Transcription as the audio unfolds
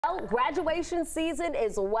Well, graduation season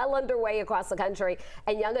is well underway across the country,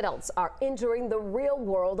 and young adults are entering the real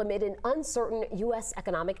world amid an uncertain U.S.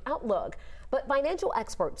 economic outlook. But financial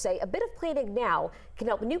experts say a bit of planning now can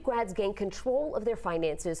help new grads gain control of their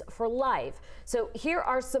finances for life. So here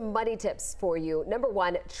are some money tips for you. Number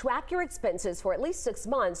one, track your expenses for at least 6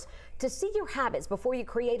 months to see your habits before you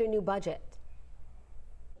create a new budget.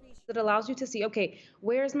 That allows you to see, okay,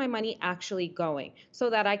 where's my money actually going? So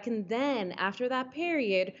that I can then, after that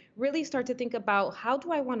period, really start to think about how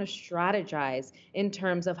do I want to strategize in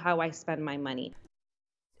terms of how I spend my money.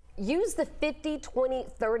 Use the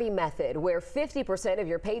 50-20-30 method, where 50% of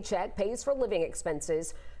your paycheck pays for living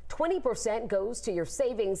expenses, 20% goes to your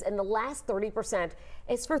savings, and the last 30%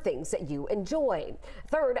 is for things that you enjoy.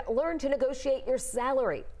 Third, learn to negotiate your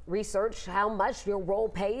salary. Research how much your role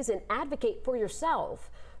pays and advocate for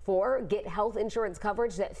yourself. 4, get health insurance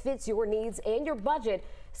coverage that fits your needs and your budget,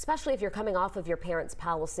 especially if you're coming off of your parents'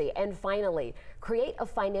 policy. And finally, create a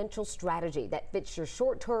financial strategy that fits your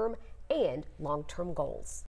short-term and long-term goals.